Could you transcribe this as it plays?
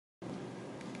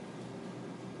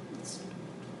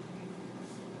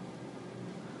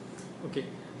Okay,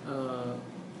 uh,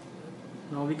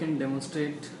 now we can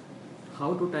demonstrate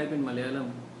how to type in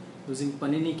Malayalam using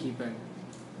PaniniKeypad.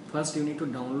 First, you need to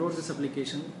download this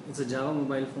application. It's a Java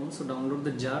mobile phone, so download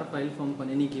the jar file from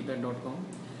PaniniKeypad.com.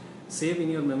 Save in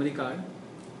your memory card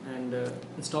and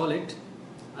install it.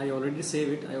 I already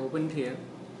saved it. I open it here.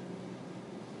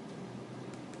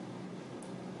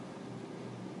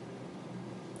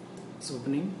 It's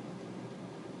opening.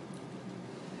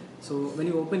 So when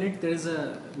you open it, there is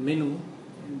a menu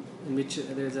in which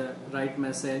there is a write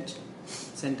message,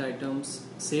 sent items,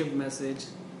 saved message,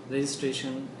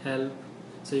 registration, help.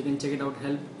 So you can check it out,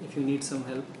 help, if you need some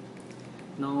help.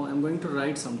 Now I'm going to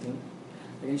write something.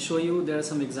 I can show you there are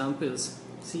some examples.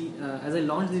 See, as I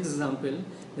launch this example,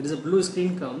 there is a blue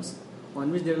screen comes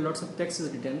on which there are lots of text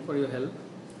is written for your help.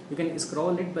 You can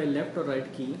scroll it by left or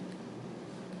right key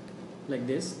like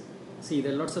this. See,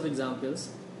 there are lots of examples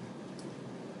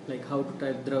like how to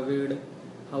type Dravid,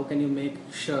 how can you make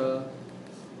sh. Okay,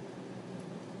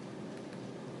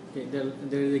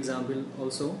 there is example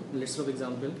also, list of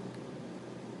example.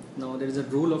 Now there is a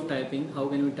rule of typing, how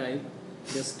can you type.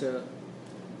 Just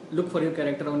look for your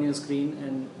character on your screen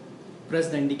and press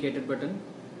the indicated button,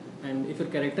 and if your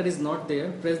character is not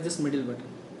there, press this middle button.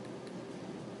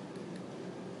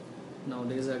 Now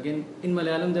there is again in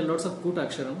Malayalam there are lots of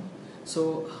Kuttaksharam.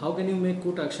 So how can you make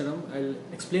Kuttaksharam? I'll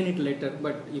explain it later,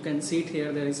 but you can see it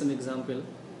here. There is some example.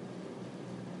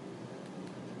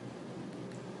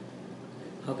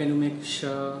 How can you make sh?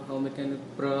 How can you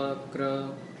pra,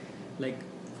 kra? Like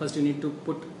first you need to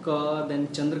put ka, then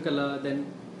chandrakala, then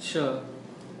sh,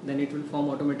 then it will form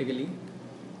automatically.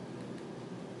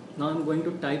 Now I'm going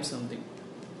to type something.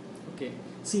 Okay.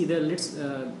 See, there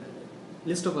are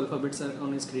list of alphabets are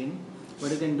on the screen. What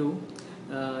you can do?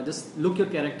 Just look your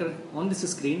character on this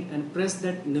screen and press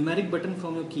that numeric button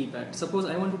from your keypad. Suppose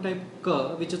I want to type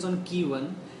ka, which is on key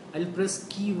 1. I will press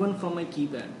key 1 from my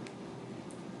keypad.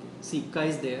 See, ka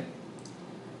is there.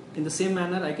 In the same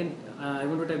manner, I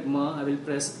want to type ma. I will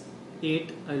press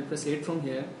 8. I will press 8 from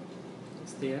here.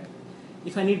 It's there.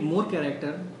 If I need more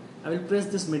character, I will press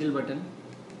this middle button.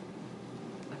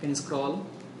 I can scroll,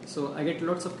 so I get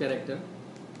lots of character.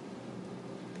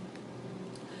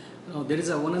 Now there is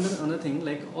another thing,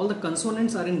 like all the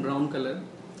consonants are in brown color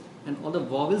and all the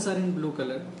vowels are in blue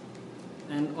color,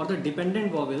 and all the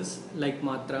dependent vowels like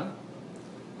matra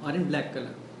are in black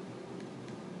color.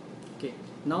 Okay,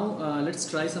 now let's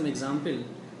try some example.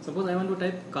 Suppose I want to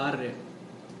type karya.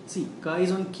 See, ka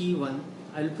is on key 1.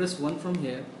 I will press 1 from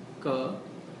here. Ka.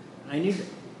 I need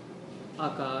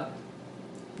akar,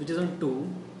 which is on 2.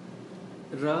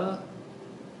 Ra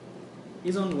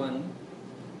is on 1.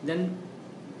 Then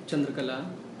chandrakala,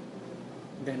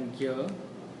 then gya,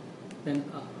 then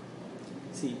a.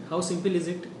 See how simple is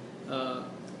it?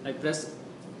 I press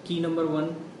key number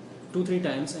 1 2-3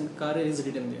 times and karya is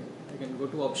written there. I can go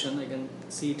to option, I can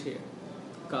see it here,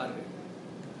 karya.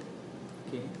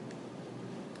 Okay,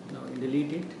 now I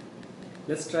delete it.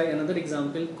 Let's try another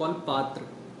example called patra.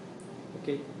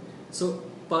 Okay, so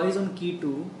pa is on key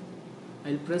 2.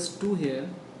 I'll press 2 here.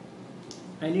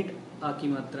 I need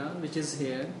akimatra, which is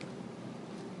here.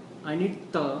 I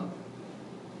need ta,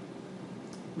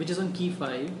 which is on key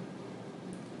 5.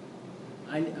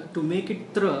 To make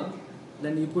it tra,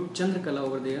 then you put chandrakala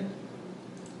over there.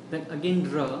 Then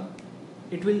again ra,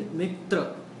 it will make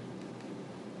tra.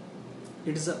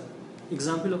 It is an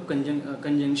example of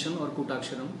conjunction or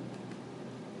Kuttaksharam.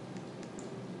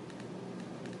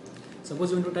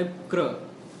 Suppose you want to type kra,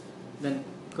 then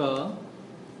ka,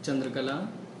 chandrakala,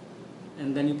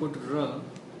 and then you put ra,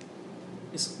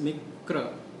 is make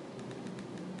kra.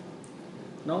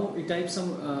 Now we type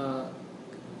some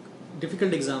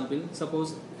difficult example.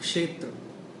 Suppose kshetra.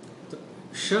 So,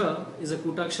 sh is a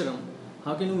Kuttaksharam.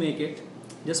 How can you make it?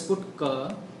 Just put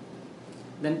ka,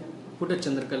 then put a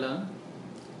chandrakala,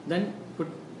 then put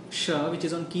sh, which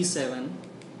is on key 7.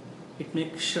 It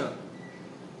makes sh.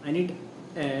 I need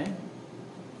a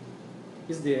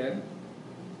is there.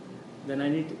 Then I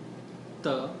need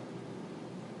ta,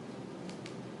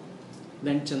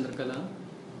 then chandrakala,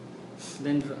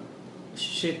 then ra.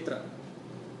 Kshetra,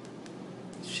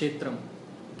 Kshetram.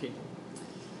 Okay.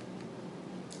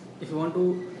 If you want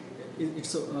to,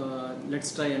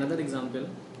 let's try another example.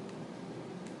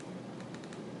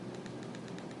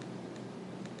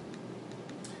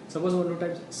 Suppose I want to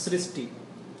type Srishti.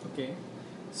 Okay.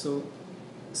 So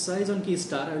size on key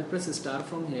star. I will press star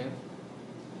from here.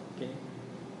 Okay.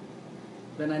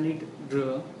 Then I need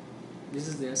Dra. This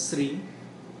is there. Sri.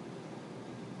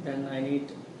 Then I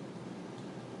need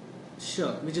Sh,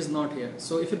 which is not here.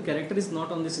 So if your character is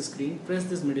not on this screen, press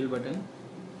this middle button.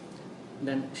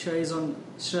 Then sh is on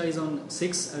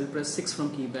 6. I will press 6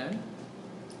 from keypad.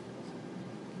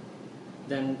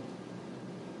 Then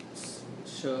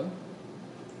sh,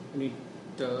 need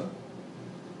t,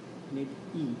 need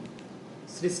e,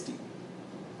 sristi.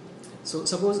 So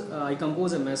suppose I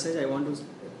compose a message, I want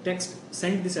to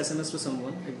send this SMS to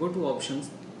someone. I go to options,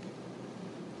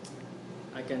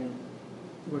 I can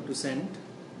go to send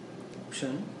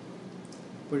option,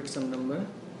 put some number,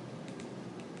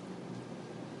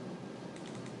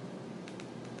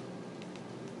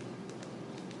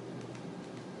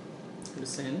 to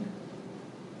send.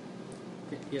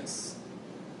 Okay, yes.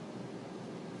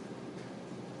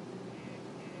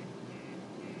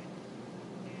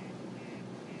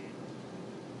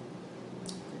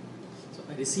 So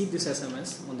I received this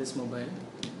SMS on this mobile.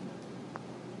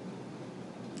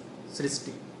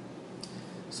 Sristi.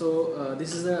 So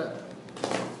this is a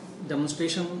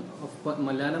demonstration of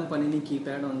Malayalam Panini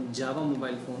keypad on Java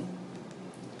mobile phone.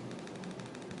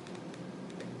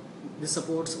 This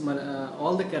supports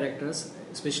all the characters,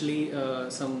 especially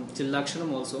some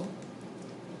Chillaksharam also.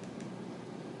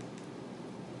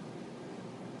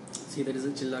 See, there is a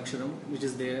Chillaksharam which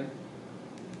is there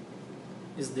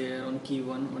on key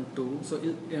 1, on 2. So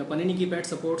Panini keypad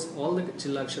supports all the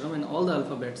Chillaksharam and all the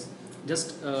alphabets.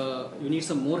 Just you need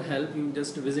some more help, you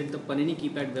just visit the Panini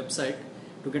keypad website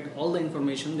to get all the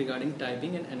information regarding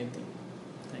typing and anything.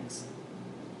 Thanks.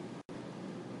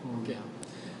 Okay.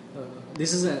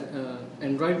 This is an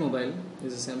Android mobile.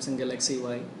 This is Samsung Galaxy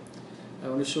Y. I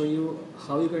want to show you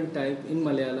how you can type in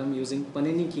Malayalam using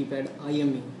Panini keypad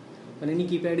IME. Panini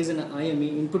keypad is an IME,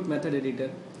 input method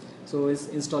editor. So its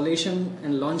installation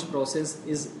and launch process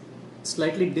is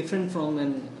slightly different from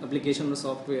an application or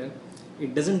software.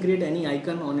 It doesn't create any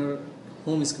icon on your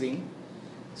home screen.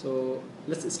 So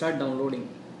let's start downloading.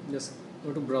 Just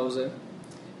go to browser,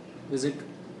 visit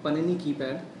Panini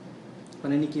keypad,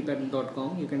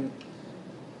 PaniniKeypad.com. You can,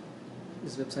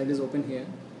 this website is open here.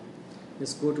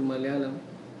 Just go to Malayalam.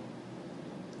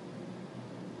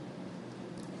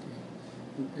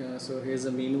 So here's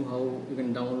a menu, how you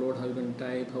can download, how you can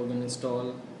type, how you can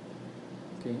install.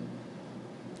 Okay,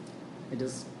 I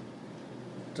just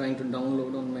trying to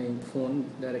download on my phone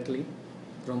directly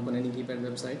from Panini keypad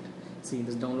website. See,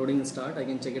 this downloading will start. I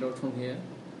can check it out from here.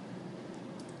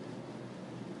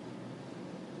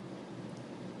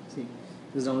 See,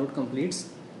 this download completes.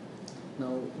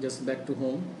 Now just back to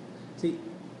home. See,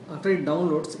 after it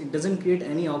downloads, it doesn't create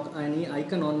any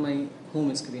icon on my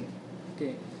home screen.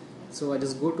 Okay, so I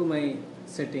just go to my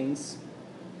settings,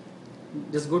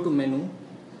 just go to menu,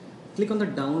 click on the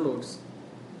downloads.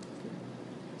 Okay.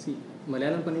 See,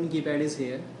 Malayalam Panini keypad is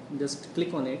here. Just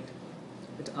click on it.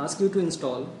 It asks you to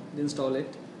install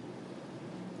it.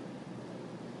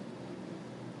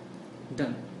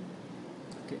 Done.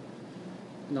 Okay.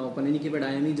 Now Panini keypad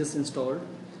IME just installed.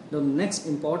 The next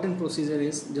important procedure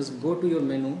is just go to your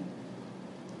menu,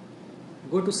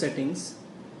 go to settings,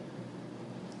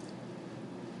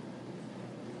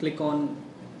 click on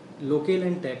locale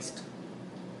and text,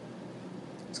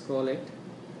 scroll it.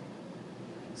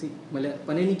 See,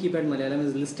 Panini keypad Malayalam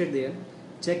is listed there.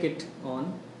 Check it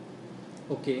on.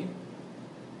 Okay.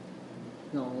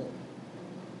 Now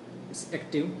it's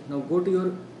active. Now go to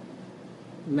your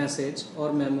message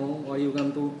or memo, or you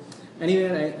come to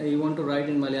anywhere you want to write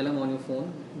in Malayalam on your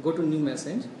phone. Go to new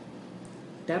message,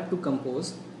 tap to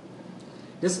compose.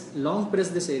 Just long press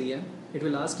this area. It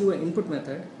will ask you an input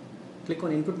method. Click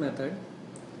on input method.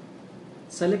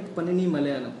 Select Panini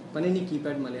Malayalam, Panini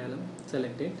keypad Malayalam.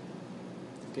 Select it.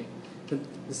 Okay. So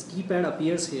this keypad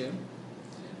appears here.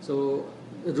 So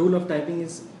the rule of typing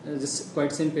is just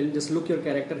quite simple. Just look your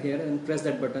character here and press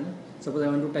that button. Suppose I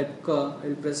want to type ka, I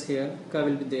will press here. Ka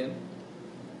will be there.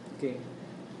 Okay.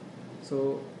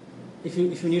 So if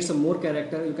you need some more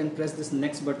character, you can press this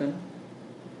next button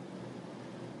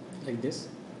like this.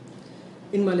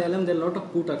 In Malayalam there are a lot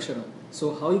of Kuttaksharam.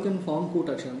 So how you can form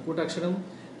Kuttaksharam? Kuttaksharam,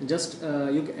 just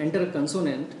you can enter a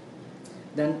consonant,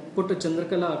 then put a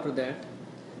chandrakala after that,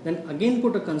 then again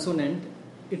put a consonant.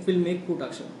 It will make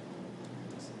Kuttaksharam.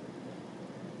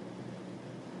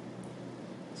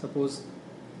 Suppose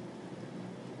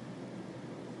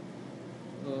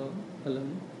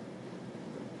alam,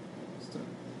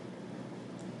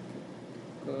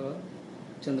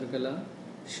 chandrakala,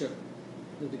 sh,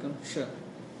 will become sh.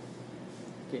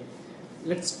 Okay,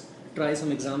 let's try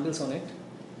some examples on it.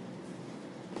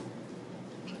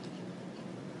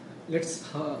 Let's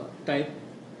type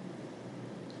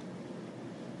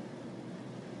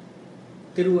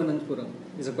Thiruvananthapuram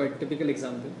is a quite typical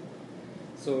example.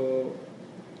 So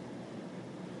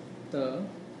ta,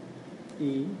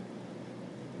 I,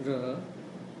 ra,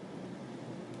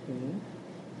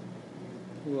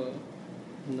 va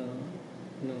na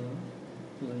na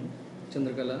lan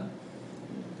chandrakala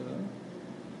ta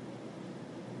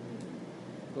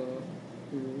pa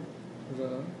u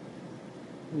ra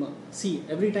ma. See,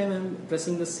 every time I am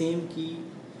pressing the same key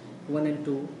 1 and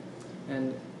 2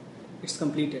 and it's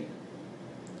completed.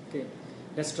 Okay,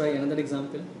 let's try another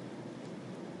example.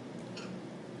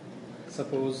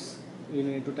 Suppose you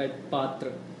need to type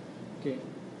patra. Okay,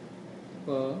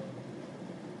 pa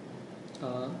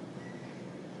a,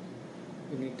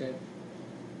 you need to type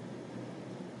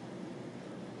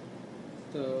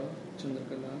the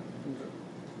chandrakala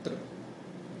tra.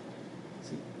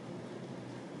 See,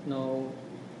 now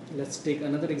let's take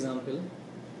another example.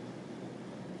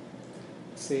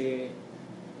 Say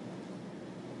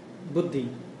buddhi.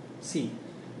 See,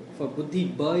 for buddhi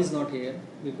ba is not here.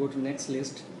 We go to next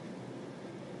list.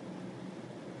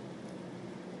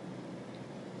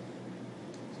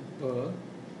 Ba,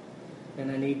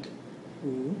 and I need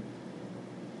u,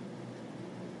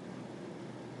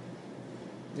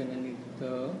 then I need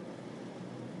the,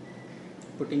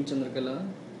 putting chandrakala,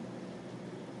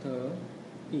 the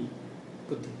e,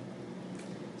 buddhi.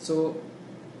 So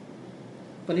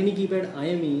Panini Keypad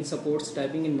IME supports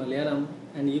typing in Malayalam,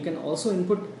 and you can also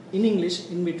input in English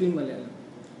in between Malayalam.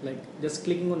 Like just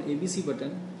clicking on ABC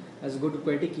button, as go to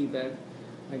QWERTY keypad,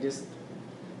 I just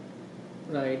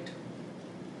write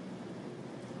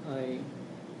I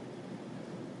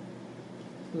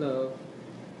love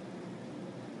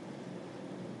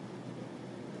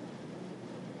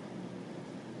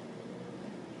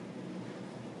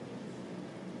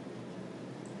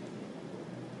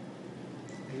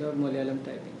Malayalam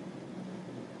typing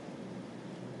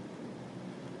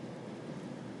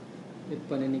with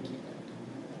Panini Keypad.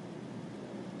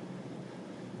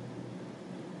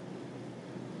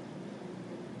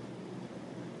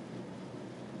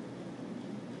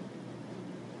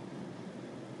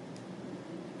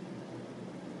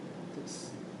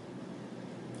 This.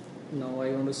 Now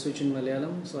I want to switch in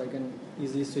Malayalam, so I can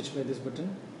easily switch by this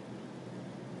button.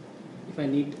 If I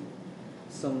need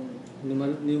some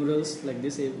numerals like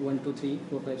this, 1, 2, 3,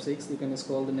 4, 5, 6, you can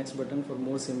scroll the next button for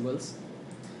more symbols.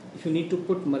 If you need to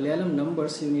put Malayalam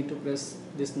numbers, you need to press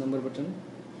this number button.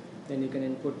 Then you can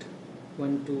input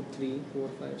 1, 2, 3, 4,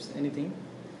 5, anything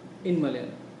in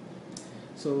Malayalam.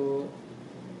 So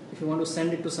if you want to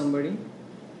send it to somebody,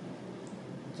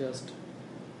 just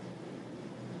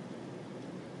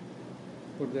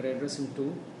put their address in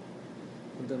 2,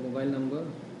 put the mobile number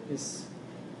is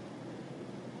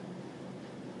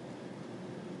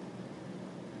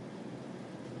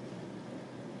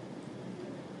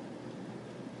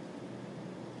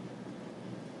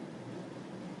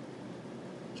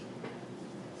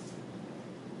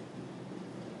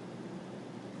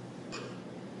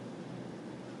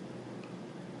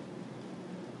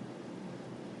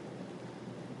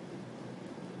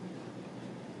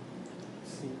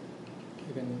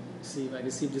you can see I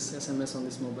received this SMS on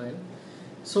this mobile.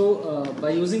 So by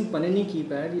using Panini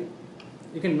Keypad,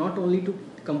 you can not only to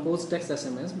compose text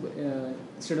SMS, but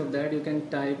instead of that you can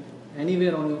type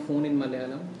anywhere on your phone in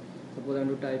Malayalam. Suppose I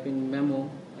want to type in memo,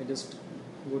 I just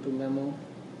go to memo,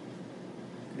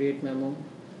 create memo.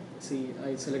 See,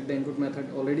 I select the input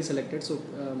method already selected, so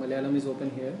Malayalam is open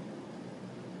here.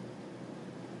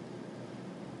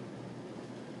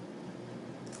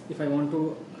 If I want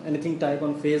to anything type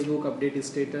on Facebook, update his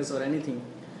status or anything,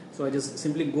 so I just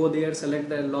simply go there, select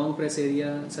the long press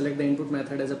area, select the input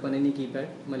method as a Panini Keypad,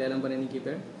 Malayalam Panini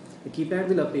Keypad. The keypad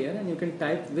will appear and you can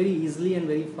type very easily and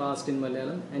very fast in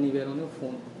Malayalam anywhere on your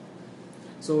phone.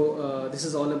 So this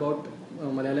is all about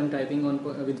Malayalam typing on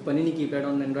with Panini Keypad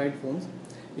on Android phones.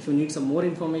 If you need some more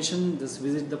information, just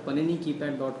visit the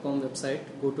PaniniKeypad.com website,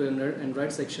 go to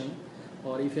Android section,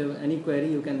 or if you have any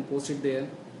query you can post it there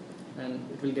and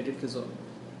it will get it resolved.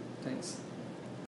 Thanks.